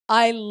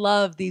I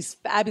love these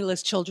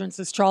fabulous children's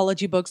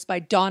astrology books by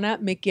Donna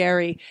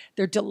McGarry.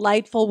 They're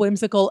delightful,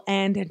 whimsical,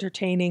 and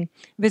entertaining.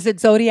 Visit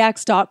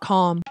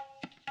zodiacs.com.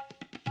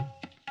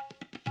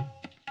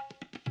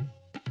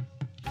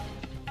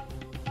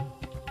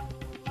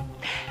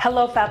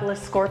 Hello,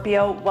 fabulous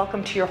Scorpio.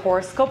 Welcome to your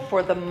horoscope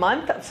for the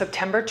month of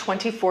September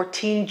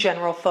 2014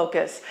 General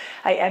Focus.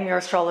 I am your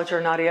astrologer,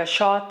 Nadiya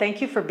Shah.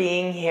 Thank you for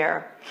being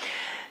here.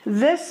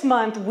 This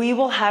month, we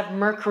will have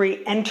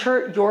Mercury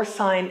enter your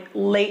sign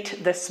late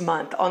this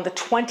month, on the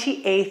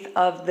 28th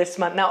of this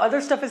month. Now,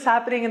 other stuff is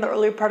happening in the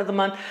earlier part of the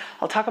month.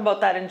 I'll talk about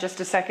that in just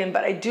a second,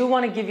 but I do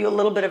want to give you a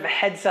little bit of a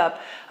heads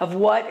up of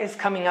what is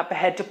coming up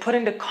ahead to put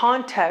into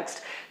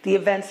context the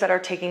events that are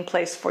taking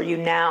place for you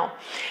now.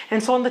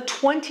 And so on the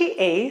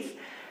 28th,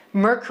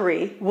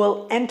 Mercury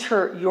will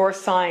enter your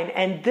sign,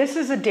 and this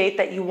is a date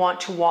that you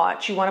want to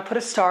watch. You want to put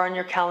a star on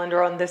your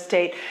calendar on this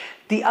date.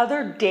 The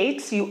other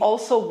dates you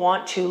also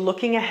want to,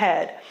 looking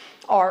ahead,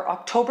 are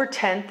October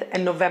 10th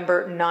and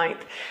November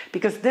 9th,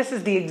 because this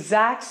is the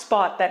exact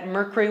spot that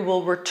Mercury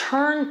will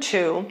return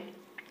to,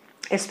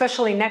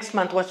 especially next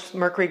month once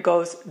Mercury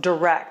goes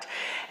direct.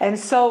 And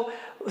so,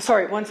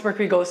 once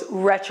Mercury goes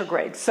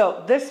retrograde.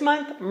 So this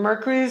month,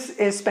 Mercury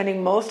is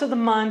spending most of the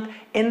month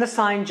in the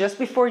sign just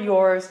before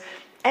yours,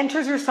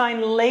 enters your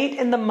sign late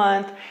in the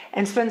month,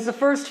 and spends the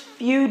first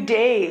few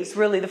days,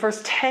 really the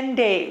first 10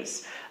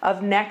 days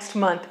of next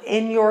month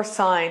in your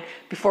sign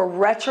before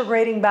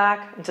retrograding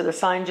back into the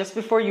sign just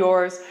before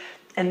yours,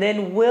 and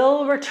then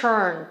will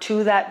return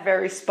to that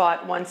very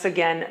spot once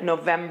again.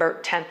 November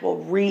 10th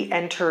will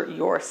re-enter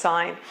your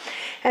sign.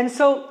 And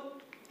so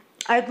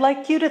I'd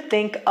like you to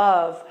think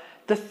of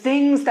the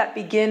things that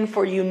begin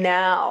for you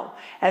now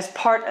as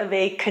part of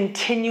a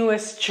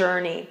continuous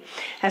journey,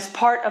 as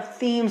part of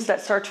themes that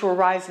start to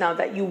arise now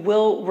that you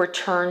will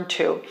return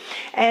to.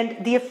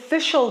 And the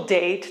official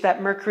date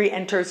that Mercury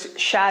enters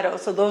shadow,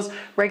 so those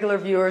regular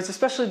viewers,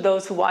 especially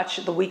those who watch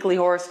the weekly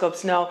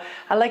horoscopes, know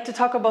I like to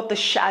talk about the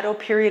shadow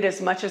period as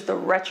much as the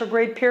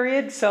retrograde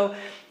period. So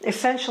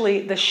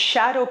essentially the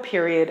shadow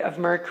period of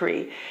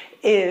Mercury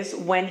is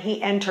when he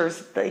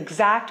enters the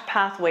exact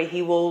pathway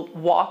he will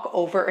walk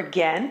over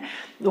again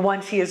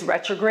once he is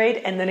retrograde,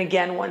 and then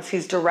again once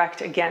he's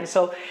direct again.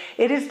 So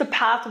it is the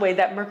pathway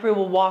that Mercury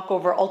will walk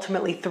over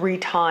ultimately 3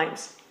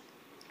 times.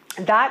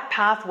 That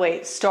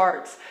pathway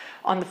starts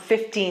on the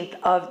 15th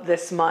of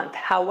this month.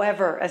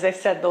 However, as I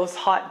said, those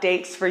hot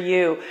dates for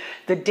you,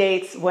 the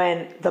dates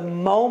when, the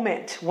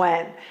moment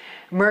when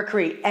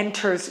Mercury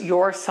enters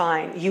your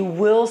sign, you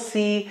will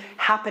see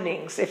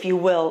happenings, if you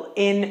will,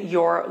 in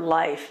your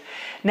life.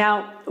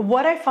 Now,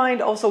 what I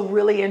find also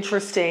really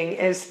interesting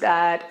is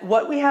that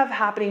what we have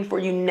happening for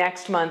you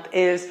next month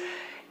is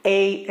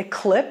an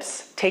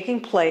eclipse taking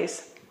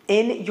place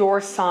in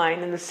your sign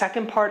in the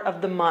second part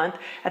of the month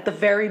at the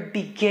very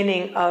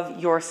beginning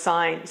of your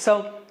sign.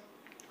 So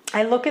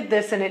I look at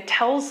this and it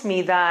tells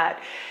me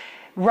that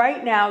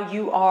right now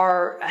you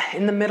are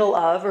in the middle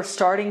of or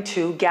starting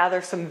to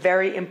gather some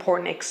very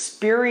important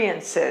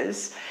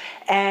experiences,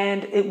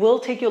 and it will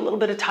take you a little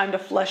bit of time to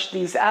flesh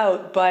these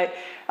out, but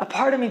a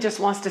part of me just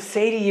wants to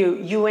say to you,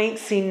 you ain't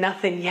seen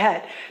nothing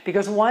yet,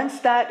 because once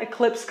that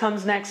eclipse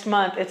comes next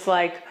month, it's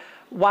like,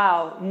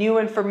 wow, new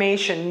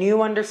information,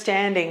 new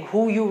understanding,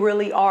 who you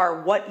really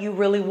are, what you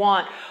really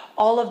want.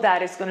 All of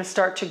that is going to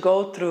start to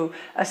go through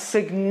a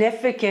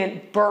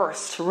significant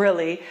burst,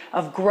 really,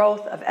 of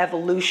growth, of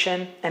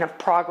evolution, and of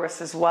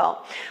progress as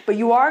well. But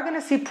you are going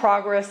to see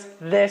progress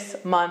this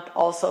month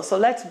also. So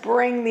let's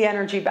bring the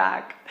energy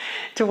back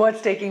to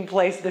what's taking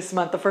place this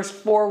month, the first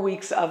 4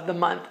 weeks of the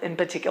month in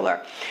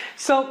particular.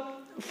 So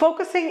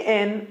focusing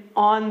in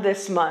on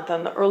this month,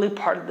 on the early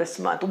part of this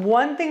month,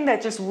 one thing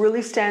that just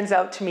really stands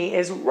out to me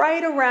is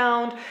right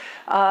around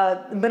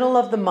middle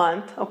of the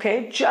month,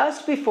 okay,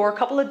 just before, a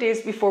couple of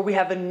days before, we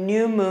have a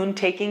new moon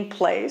taking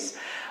place.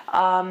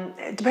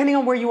 Depending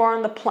on where you are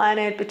on the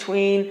planet,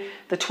 between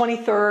the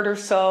 23rd or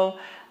so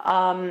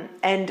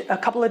and a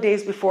couple of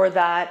days before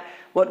that,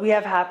 what we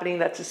have happening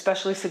that's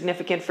especially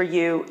significant for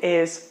you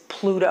is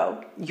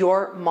Pluto,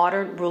 your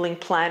modern ruling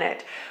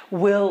planet,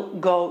 will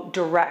go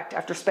direct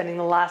after spending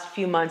the last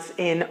few months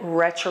in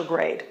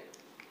retrograde.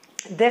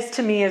 This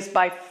to me is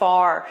by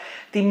far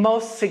the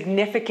most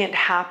significant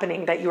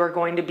happening that you are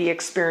going to be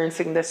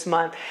experiencing this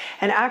month.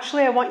 And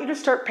actually, I want you to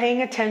start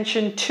paying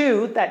attention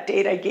to that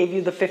date I gave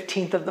you, the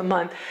 15th of the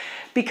month,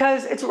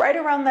 because it's right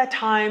around that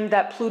time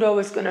that Pluto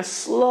is going to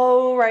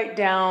slow right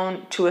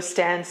down to a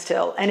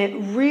standstill. And it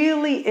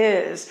really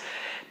is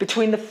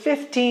between the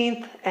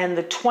 15th and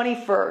the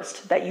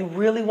 21st that you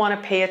really want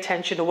to pay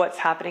attention to what's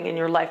happening in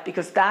your life,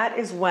 because that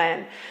is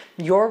when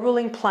your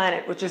ruling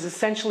planet, which is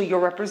essentially your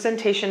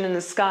representation in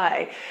the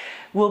sky,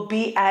 will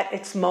be at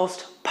its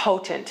most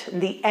potent.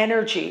 The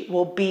energy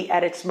will be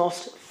at its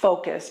most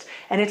focused,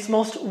 and it's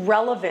most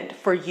relevant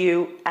for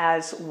you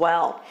as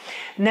well.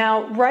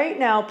 Now, right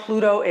now,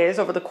 Pluto is,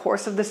 over the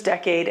course of this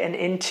decade and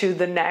into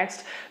the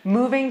next,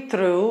 moving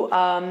through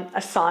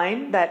a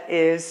sign that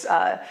is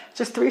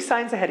just 3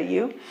 signs ahead of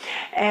you.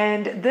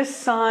 And this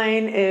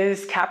sign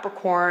is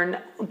Capricorn,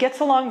 gets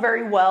along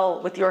very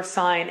well with your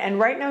sign. And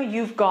right now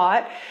you've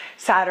got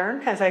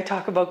Saturn, as I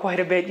talk about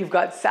quite a bit, you've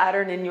got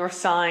Saturn in your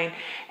sign.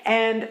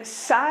 And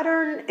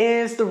Saturn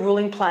is the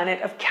ruling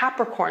planet of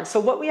Capricorn. So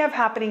what we have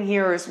happening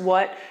here is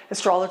what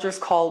astrologers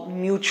call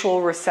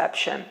mutual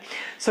reception.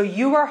 So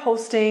you are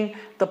hosting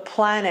the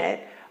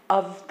planet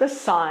of the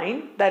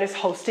sign that is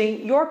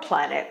hosting your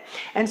planet.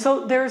 And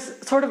so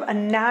there's sort of a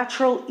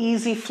natural,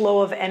 easy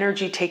flow of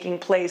energy taking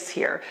place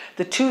here.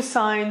 The 2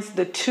 signs,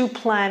 the 2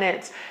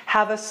 planets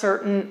have a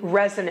certain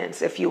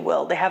resonance, if you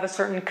will. They have a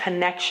certain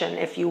connection,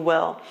 if you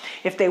will,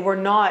 if they were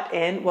not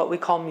in what we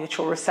call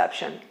mutual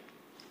reception.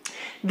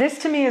 This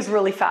to me is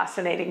really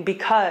fascinating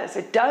because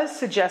it does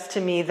suggest to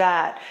me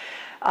that,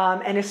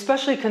 and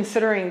especially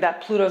considering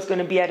that Pluto is going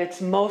to be at its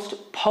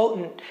most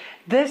potent,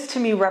 this to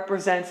me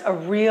represents a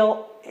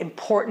real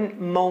important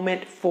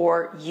moment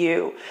for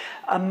you.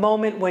 A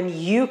moment when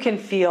you can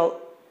feel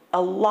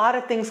a lot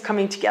of things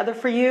coming together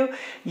for you.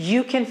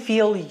 You can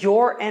feel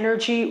your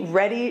energy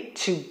ready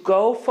to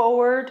go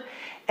forward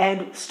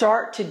and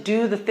start to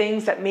do the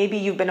things that maybe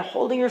you've been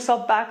holding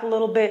yourself back a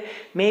little bit,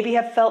 maybe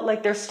have felt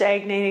like they're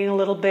stagnating a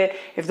little bit.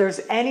 If there's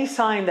any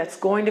sign that's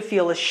going to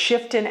feel a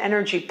shift in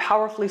energy,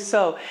 powerfully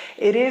so,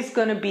 it is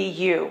going to be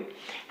you.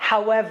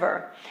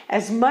 However,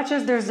 as much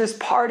as there's this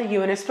part of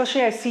you, and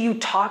especially I see you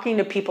talking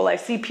to people, I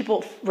see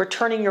people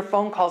returning your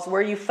phone calls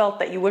where you felt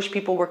that you wish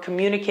people were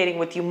communicating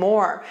with you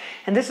more.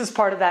 And this is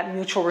part of that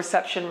mutual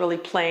reception really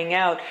playing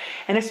out.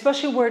 And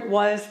especially where it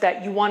was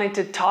that you wanted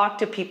to talk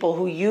to people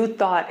who you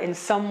thought in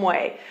some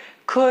way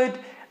could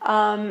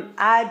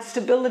add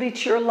stability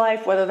to your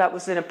life, whether that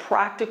was in a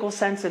practical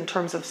sense in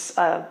terms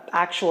of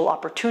actual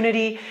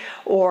opportunity,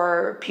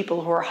 or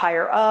people who are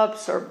higher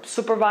ups or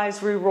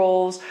supervisory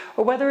roles,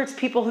 or whether it's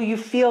people who you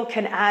feel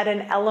can add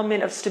an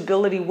element of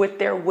stability with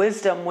their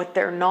wisdom, with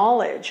their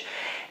knowledge.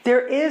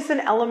 There is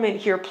an element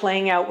here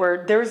playing out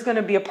where there's going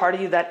to be a part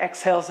of you that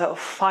exhales, oh,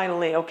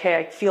 finally, okay,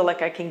 I feel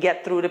like I can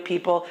get through to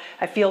people.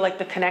 I feel like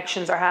the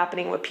connections are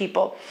happening with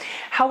people.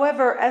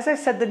 However, as I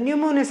said, the new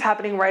moon is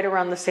happening right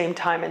around the same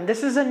time. And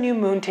this is a new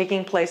moon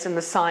taking place in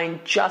the sign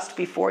just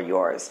before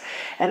yours.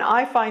 And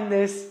I find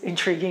this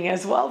intriguing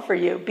as well for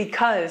you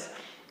because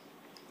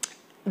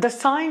the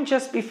sign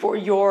just before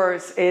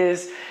yours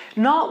is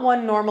not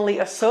one normally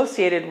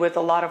associated with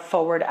a lot of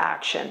forward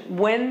action.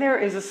 When there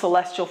is a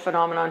celestial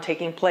phenomenon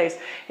taking place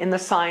in the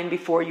sign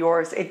before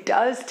yours, it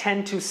does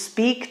tend to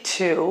speak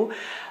to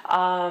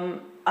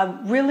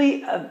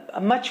a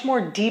much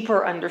more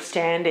deeper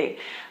understanding,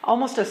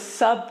 almost a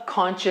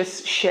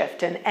subconscious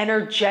shift, an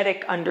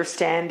energetic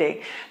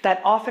understanding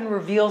that often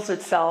reveals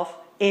itself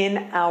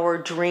in our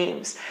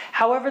dreams.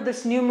 However,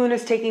 this new moon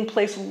is taking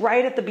place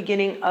right at the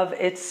beginning of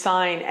its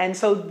sign. And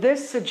so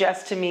this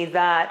suggests to me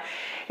that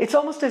it's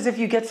almost as if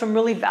you get some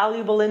really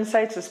valuable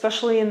insights,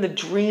 especially in the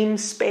dream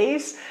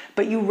space,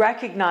 but you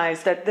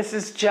recognize that this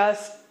is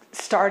just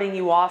starting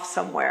you off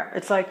somewhere.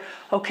 It's like,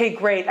 okay,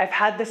 great, I've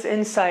had this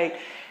insight.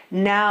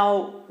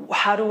 Now,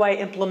 how do I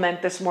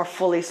implement this more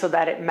fully so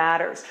that it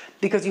matters?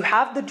 Because you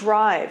have the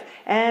drive,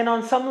 and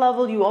on some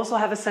level, you also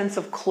have a sense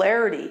of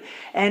clarity.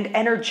 And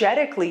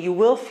energetically, you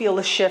will feel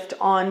a shift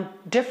on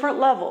different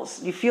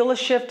levels. You feel a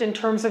shift in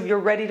terms of you're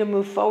ready to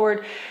move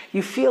forward.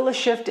 You feel a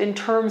shift in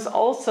terms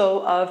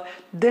also of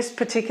this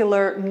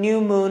particular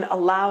new moon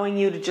allowing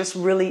you to just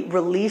really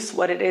release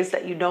what it is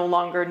that you no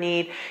longer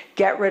need,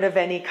 get rid of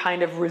any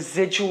kind of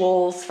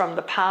residuals from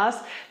the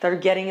past that are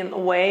getting in the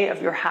way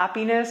of your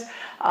happiness.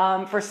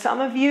 For some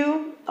of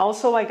you,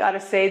 also, I gotta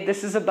say,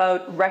 this is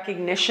about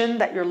recognition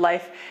that your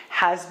life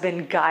has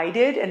been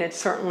guided, and it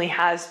certainly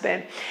has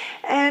been.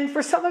 And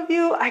for some of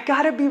you, I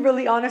gotta be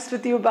really honest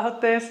with you about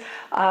this.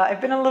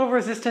 I've been a little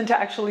resistant to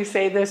actually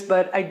say this,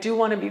 but I do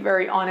wanna be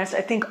very honest.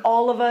 I think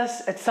all of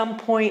us at some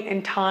point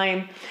in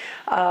time,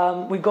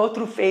 we go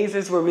through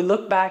phases where we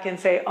look back and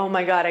say, oh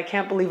my God, I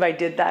can't believe I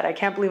did that. I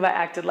can't believe I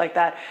acted like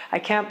that. I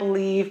can't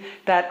believe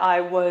that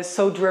I was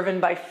so driven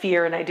by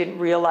fear and I didn't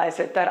realize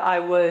it, that I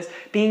was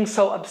being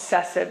so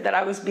obsessive, that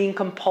I was being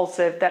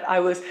compulsive, that I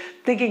was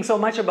thinking so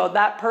much about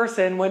that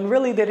person when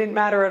really they didn't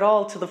matter at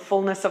all to the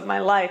fullness of my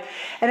life.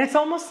 And it's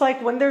almost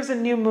like when there's a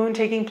new moon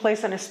taking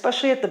place, and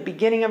especially at the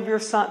beginning of your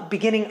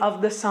beginning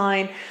of the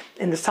sign,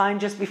 in the sign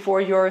just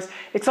before yours,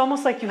 it's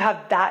almost like you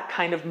have that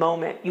kind of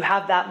moment. You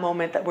have that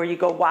moment that where you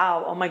go,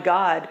 wow, oh my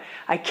God,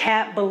 I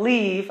can't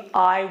believe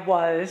I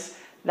was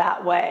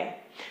that way.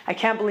 I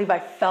can't believe I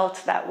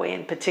felt that way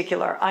in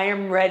particular. I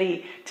am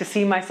ready to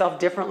see myself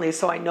differently,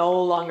 so I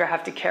no longer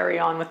have to carry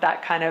on with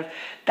that kind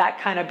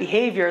of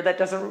behavior that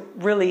doesn't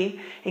really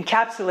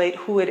encapsulate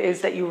who it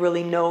is that you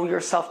really know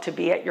yourself to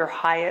be at your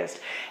highest.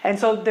 And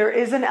so there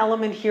is an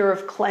element here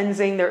of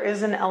cleansing. There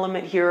is an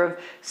element here of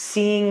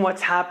seeing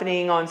what's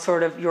happening on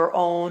sort of your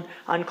own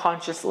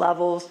unconscious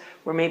levels,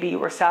 where maybe you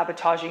were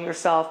sabotaging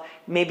yourself,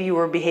 maybe you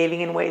were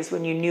behaving in ways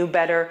when you knew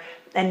better.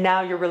 And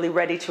now you're really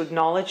ready to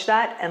acknowledge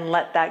that and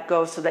let that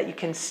go so that you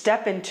can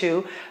step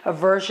into a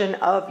version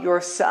of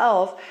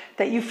yourself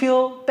that you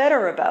feel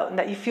better about and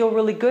that you feel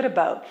really good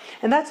about.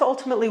 And that's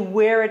ultimately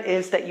where it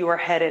is that you are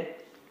headed.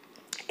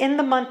 In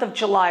the month of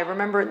July,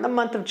 remember in the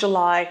month of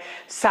July,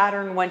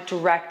 Saturn went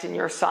direct in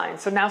your sign.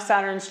 So now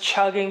Saturn's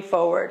chugging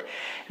forward.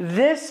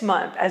 This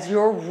month, as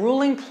your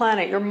ruling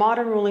planet, your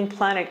modern ruling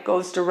planet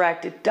goes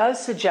direct, it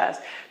does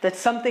suggest that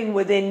something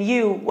within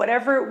you,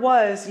 whatever it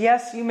was,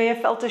 yes, you may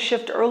have felt a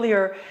shift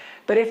earlier,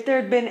 but if there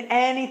had been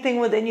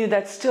anything within you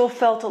that still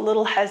felt a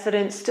little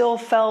hesitant, still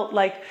felt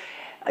like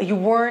you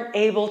weren't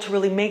able to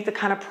really make the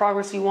kind of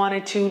progress you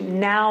wanted to,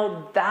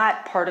 now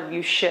that part of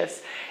you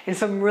shifts in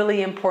some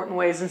really important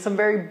ways, in some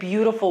very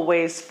beautiful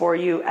ways for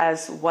you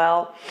as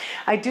well.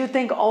 I do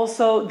think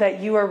also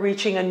that you are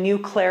reaching a new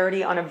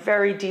clarity on a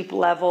very deep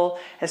level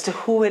as to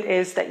who it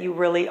is that you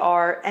really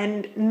are.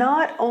 And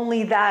not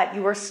only that,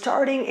 you are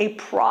starting a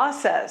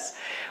process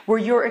where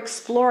you're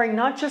exploring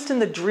not just in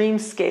the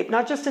dreamscape,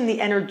 not just in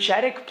the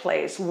energetic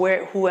place,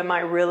 who am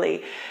I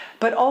really,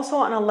 but also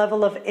on a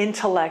level of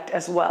intellect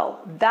as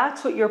well.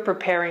 That's what you're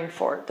preparing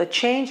for. The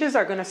changes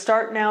are going to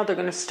start now. They're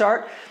going to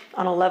start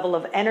on a level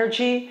of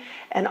energy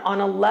and on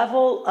a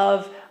level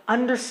of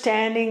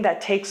understanding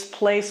that takes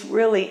place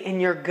really in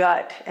your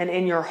gut and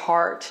in your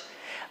heart.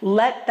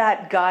 Let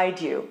that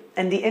guide you,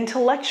 and the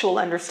intellectual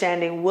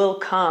understanding will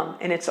come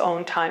in its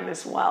own time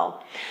as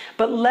well.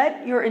 But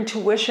let your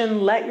intuition,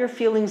 let your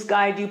feelings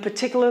guide you,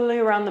 particularly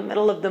around the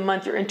middle of the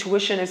month. Your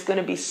intuition is going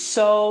to be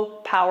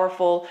so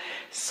powerful,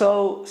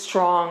 so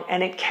strong,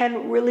 and it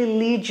can really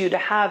lead you to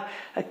have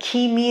a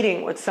key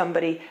meeting with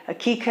somebody, a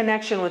key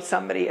connection with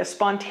somebody, a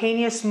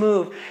spontaneous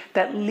move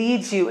that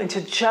leads you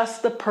into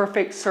just the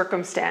perfect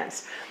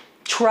circumstance.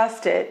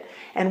 Trust it,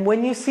 and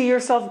when you see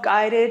yourself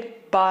guided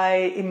by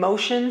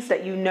emotions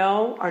that you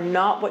know are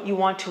not what you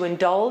want to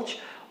indulge,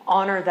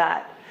 honor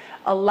that.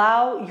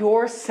 Allow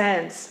your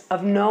sense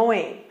of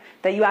knowing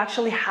that you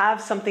actually have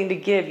something to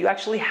give, you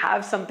actually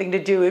have something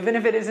to do, even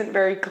if it isn't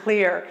very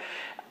clear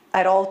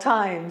at all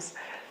times.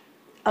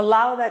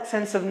 Allow that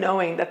sense of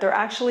knowing that there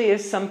actually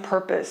is some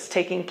purpose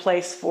taking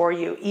place for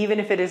you, even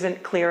if it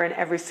isn't clear in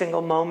every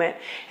single moment.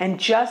 And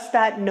just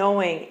that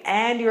knowing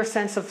and your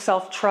sense of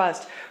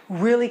self-trust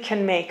really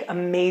can make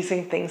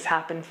amazing things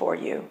happen for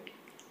you.